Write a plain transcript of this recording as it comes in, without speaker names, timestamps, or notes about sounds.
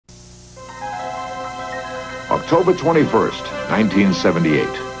October 21st, 1978.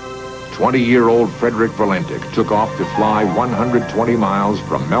 20-year-old Frederick Valentic took off to fly 120 miles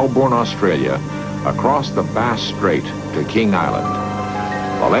from Melbourne, Australia, across the Bass Strait to King Island.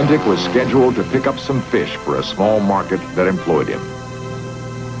 Valentic was scheduled to pick up some fish for a small market that employed him.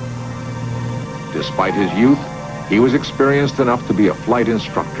 Despite his youth, he was experienced enough to be a flight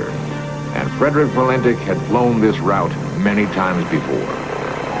instructor, and Frederick Valentic had flown this route many times before.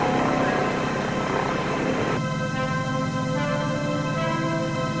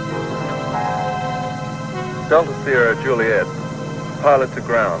 Delta Sierra Juliet, pilot to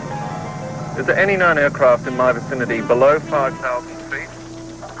ground. Is there any known aircraft in my vicinity below 5,000 feet?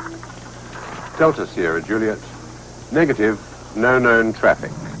 Delta Sierra Juliet, negative, no known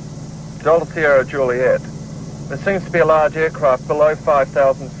traffic. Delta Sierra Juliet, there seems to be a large aircraft below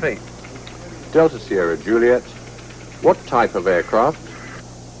 5,000 feet. Delta Sierra Juliet, what type of aircraft?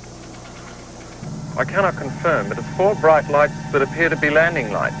 I cannot confirm, but it's four bright lights that appear to be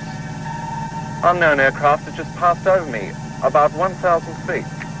landing lights. Unknown aircraft has just passed over me, about 1,000 feet.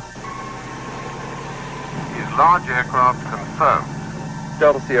 Is large aircraft confirmed?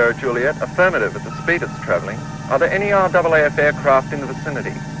 Delta Sierra Juliet, affirmative at the speed it's travelling. Are there any RAAF aircraft in the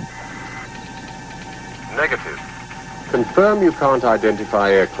vicinity? Negative. Confirm you can't identify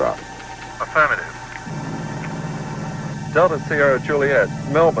aircraft. Affirmative. Delta Sierra Juliet,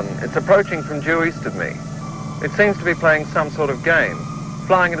 Melbourne. It's approaching from due east of me. It seems to be playing some sort of game,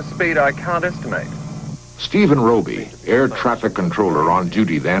 flying at a speed I can't estimate. Stephen Roby, air traffic controller on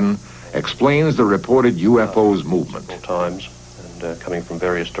duty then, explains the reported UFO's movement. Times and coming from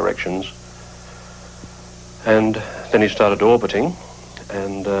various directions. And then he started orbiting,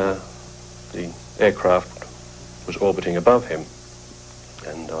 and the aircraft was orbiting above him.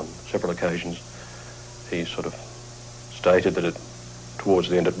 And on several occasions he sort of stated that towards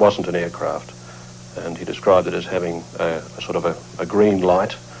the end it wasn't an aircraft, and he described it as having a sort of a green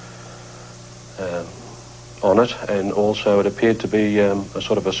light on it, and also it appeared to be a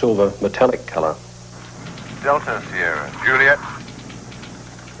sort of a silver metallic colour. Delta Sierra Juliet,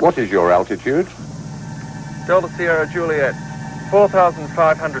 what is your altitude? Delta Sierra Juliet,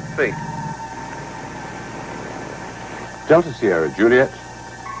 4,500 feet. Delta Sierra Juliet,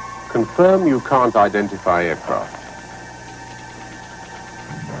 confirm you can't identify aircraft.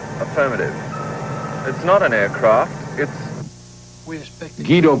 Affirmative. It's not an aircraft, it's...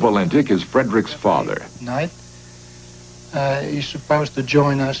 Guido Valentic is Frederick's father. Night. He's supposed to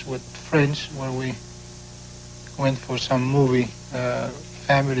join us with friends when we went for some movie,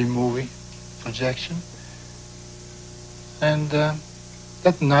 family movie projection. And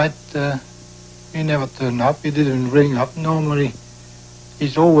that night he never turned up, he didn't ring up. Normally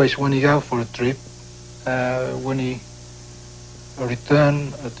he's always, when he go for a trip, when he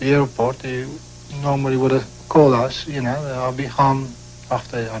return at the airport, he normally would have called us, you know, I'll be home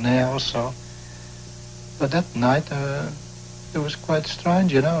after an hour or so. But that night, it was quite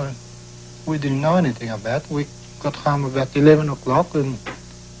strange, you know. We didn't know anything about it. We got home about 11 o'clock and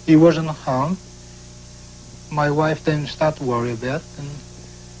he wasn't home. My wife then started to worry about it.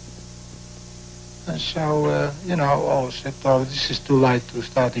 And so, you know, I said, oh, this is too late to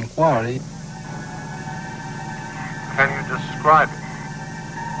start inquiry. Can you describe it?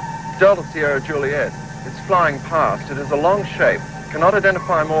 Delta Sierra Juliet. It's flying past. It is a long shape. Cannot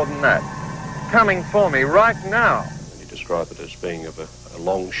identify more than that. Coming for me right now. He described it as being of a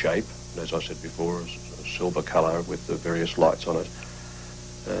long shape, and as I said before, a silver colour with the various lights on it.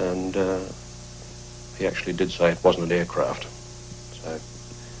 And he actually did say it wasn't an aircraft. So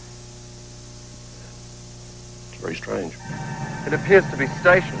it's very strange. It appears to be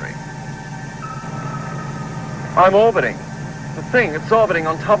stationary. I'm orbiting. The thing, it's orbiting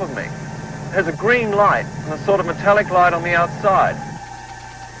on top of me. It has a green light and a sort of metallic light on the outside.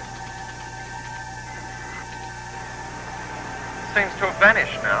 It seems to have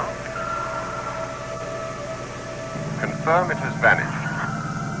vanished now. Confirm it has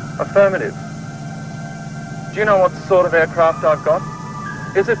vanished. Affirmative. Do you know what sort of aircraft I've got?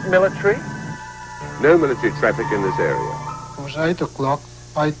 Is it military? No military traffic in this area. It was 8 o'clock,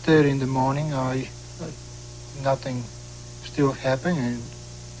 8:30 in the morning. Nothing still happening, and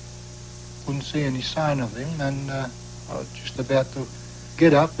couldn't see any sign of him, and I was just about to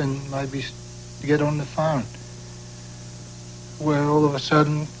get up and maybe get on the phone, where all of a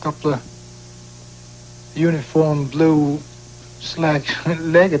sudden a couple of uniformed blue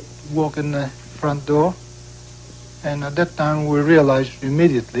slack-legged walk in the front door, and at that time we realized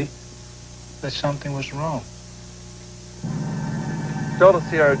immediately that something was wrong. Delta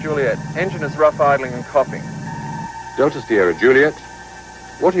Sierra Juliet, engine is rough idling and coughing. Delta Sierra Juliet,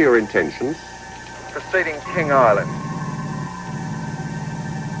 what are your intentions? preceding King Island.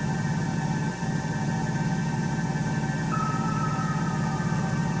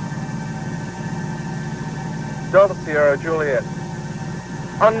 Delta Sierra Juliet.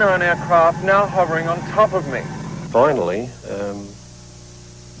 Unknown aircraft now hovering on top of me. Finally,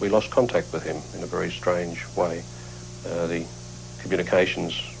 we lost contact with him in a very strange way. The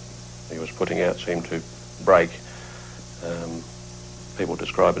communications he was putting out seemed to break. People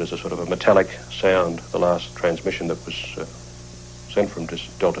describe it as a sort of a metallic sound, the last transmission that was sent from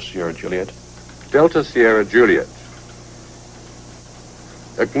Delta Sierra Juliet. Delta Sierra Juliet.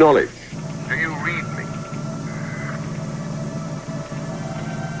 Acknowledge. Do you read me?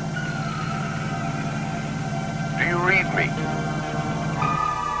 Do you read me?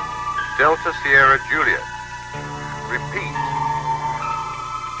 Delta Sierra Juliet. Repeat.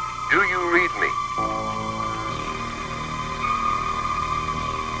 Do you read me?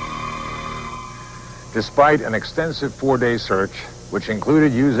 Despite an extensive 4-day search, which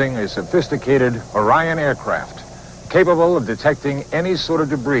included using a sophisticated Orion aircraft capable of detecting any sort of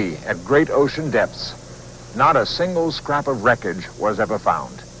debris at great ocean depths, not a single scrap of wreckage was ever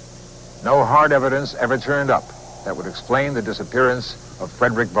found. No hard evidence ever turned up that would explain the disappearance of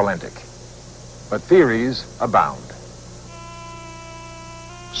Frederick Valentik. But theories abound.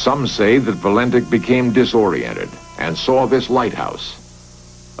 Some say that Valentik became disoriented and saw this lighthouse.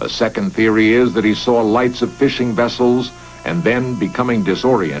 A second theory is that he saw lights of fishing vessels and then, becoming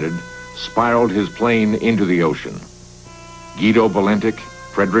disoriented, spiraled his plane into the ocean. Guido Valentik,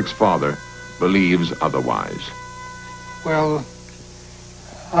 Frederick's father, believes otherwise. Well,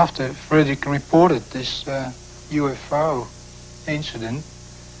 after Frederick reported this UFO incident,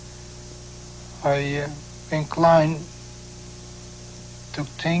 I inclined to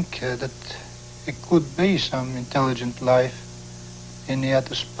think that it could be some intelligent life in the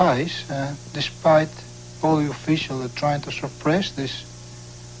outer space, despite all the officials are trying to suppress this.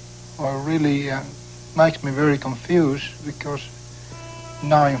 Or really makes me very confused, because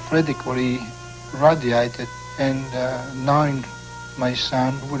knowing Frederick what he radiated and knowing my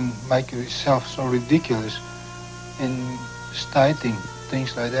son wouldn't make himself so ridiculous in stating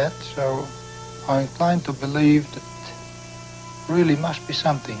things like that. So I'm inclined to believe that really must be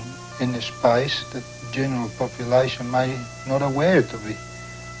something in the space that the general population may not aware to be.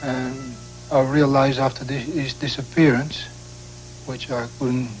 And I realized after his disappearance, which I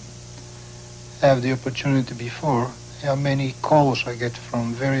couldn't have the opportunity before, how many calls I get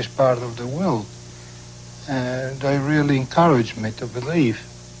from various parts of the world. And they really encouraged me to believe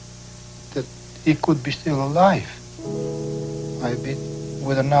that he could be still alive, maybe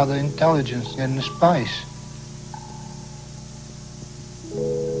with another intelligence in the space.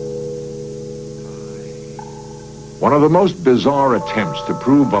 One of the most bizarre attempts to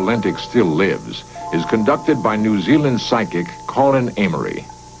prove Valentik still lives is conducted by New Zealand psychic Colin Amory.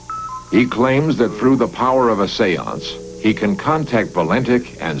 He claims that through the power of a seance, he can contact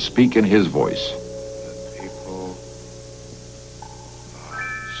Valentik and speak in his voice. The people I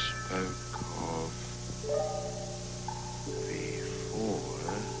spoke of before,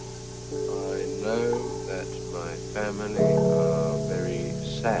 I know that my family are very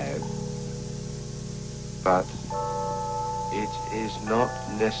sad, but it is not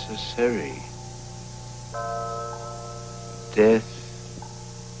necessary. Death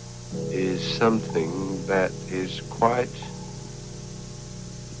is something that is quite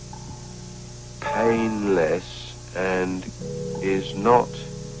painless and is not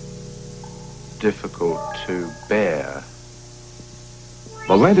difficult to bear.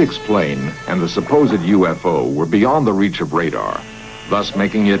 Valentik's plane and the supposed UFO were beyond the reach of radar, thus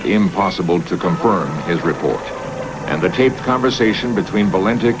making it impossible to confirm his report. And the taped conversation between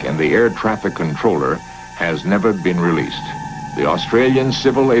Valentik and the air traffic controller has never been released. The Australian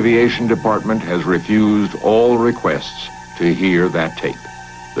Civil Aviation Department has refused all requests to hear that tape.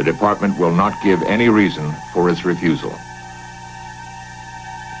 The department will not give any reason for its refusal.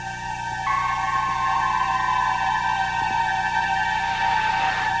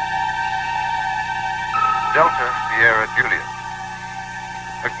 Delta Sierra Juliet.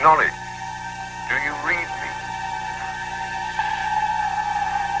 Acknowledge. Do you read me?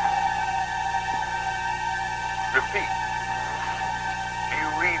 Repeat. Do you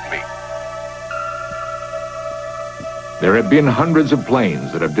read me? There have been hundreds of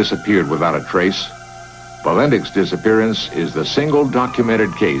planes that have disappeared without a trace. Valentik's disappearance is the single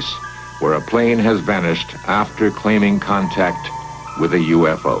documented case where a plane has vanished after claiming contact with a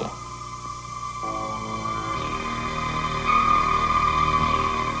UFO.